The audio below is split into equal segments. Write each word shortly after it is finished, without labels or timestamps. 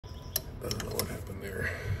I don't know what happened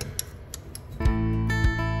there.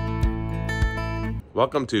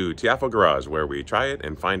 Welcome to Tiafo Garage, where we try it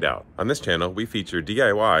and find out. On this channel, we feature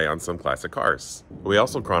DIY on some classic cars. We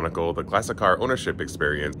also chronicle the classic car ownership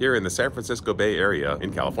experience here in the San Francisco Bay Area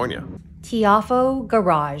in California. Tiafo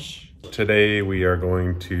Garage. Today we are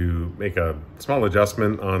going to make a small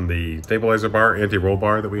adjustment on the stabilizer bar, anti-roll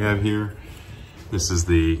bar that we have here. This is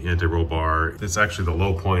the anti-roll bar. It's actually the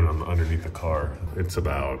low point on underneath the car. It's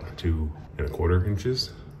about 2¼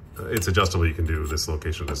 inches. It's adjustable. You can do this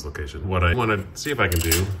location, this location. What I want to see if I can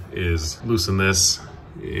do is loosen this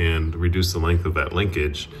and reduce the length of that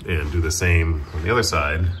linkage and do the same on the other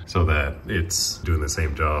side so that it's doing the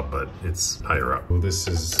same job, but it's higher up. Well,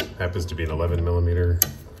 this happens to be an 11mm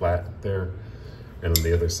flat there. And on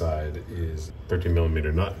the other side is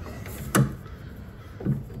 13mm nut.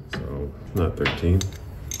 So not 13,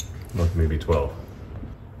 well, maybe 12.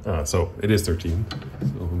 So it is 13. So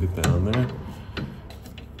we'll get that on there.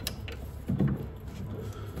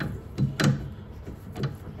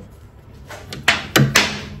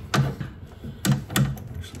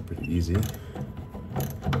 Actually pretty easy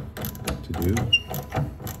to do.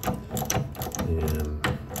 And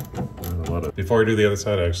not a lot of... Before I do the other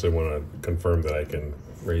side, I actually want to confirm that I can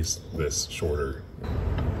raise this shorter.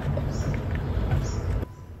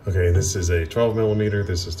 Okay, this is a 12mm,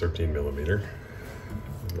 this is 13mm.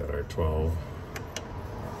 We've got our 12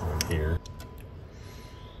 on here.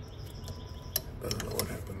 I don't know what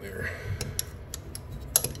happened there.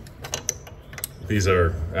 These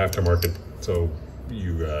are aftermarket, so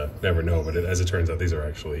you never know, but as it turns out, these are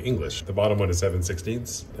actually English. The bottom one is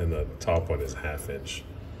 7/16 and the top one is 1/2 inch.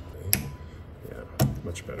 Okay. Yeah,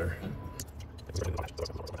 much better.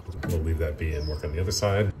 We'll leave that be and work on the other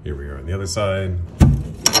side. Here we are on the other side.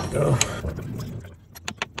 Go.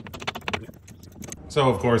 So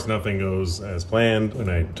of course nothing goes as planned. When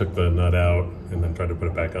I took the nut out and then tried to put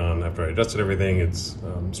it back on after I adjusted everything, it's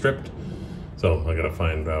stripped. So I gotta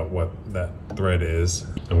find out what that thread is.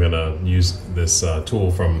 I'm gonna use this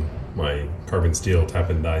tool from my carbon steel tap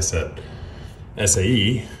and die set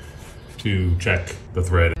SAE to check the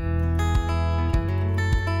thread.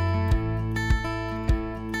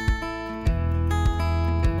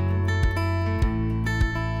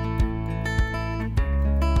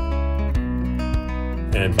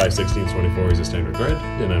 And 5/16/24 is a standard thread,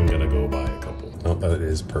 and I'm gonna go buy a couple. Oh, that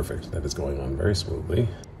is perfect. That is going on very smoothly.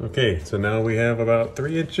 Okay, so now we have about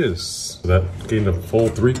 3 inches. So that gained a full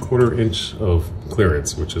 3/4 inch of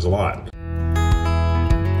clearance, which is a lot.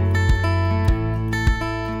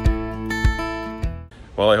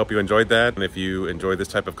 Well, I hope you enjoyed that. And if you enjoy this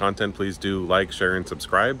type of content, please do like, share, and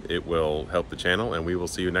subscribe. It will help the channel, and we will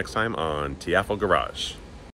see you next time on Tiafo Garage.